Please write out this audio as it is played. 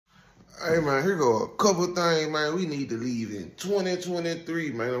Hey, man, here go a couple things, man, we need to leave in 2023,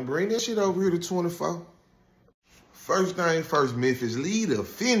 man. I'm bringing that shit over here to 24. First thing first, Memphis, lead a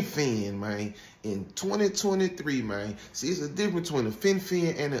fin, man, in 2023, man. See, it's a difference between a fin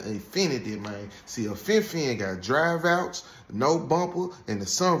and an Infinity, man. See, a fin got drive outs, no bumper, and the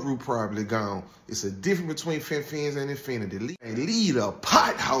sunroof probably gone. It's a difference between fins and Infinity. Lead a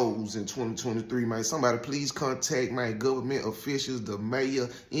potholes in 2023, man. Somebody please contact my government officials, the mayor,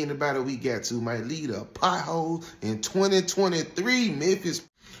 anybody we got to, man. Lead a potholes in 2023, Memphis.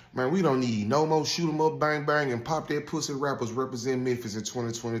 Man, we don't need no more shoot 'em up, bang, bang, and pop that pussy rappers represent Memphis in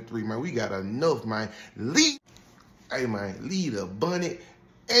 2023, man. We got enough, man. Hey, man, lead a bunny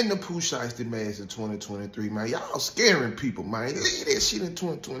and the Pooh Shiesty mask in 2023, man. Y'all scaring people, man. Leave that shit in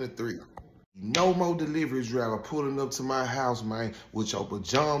 2023. No more delivery driver pulling up to my house, man, with your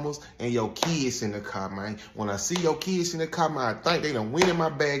pajamas and your kids in the car, man. When I see your kids in the car, man, I think they done went in my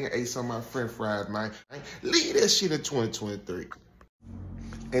bag and ate some of my french fries, man. Leave that shit in 2023.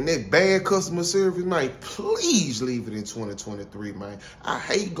 And that bad customer service, man, please leave it in 2023, man. I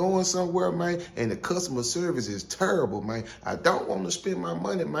hate going somewhere, man, and the customer service is terrible, man. I don't want to spend my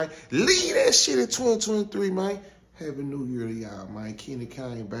money, man. Leave that shit in 2023, man. Happy New Year to y'all, man. Kenny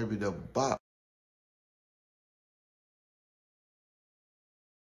Kane, baby, the bop.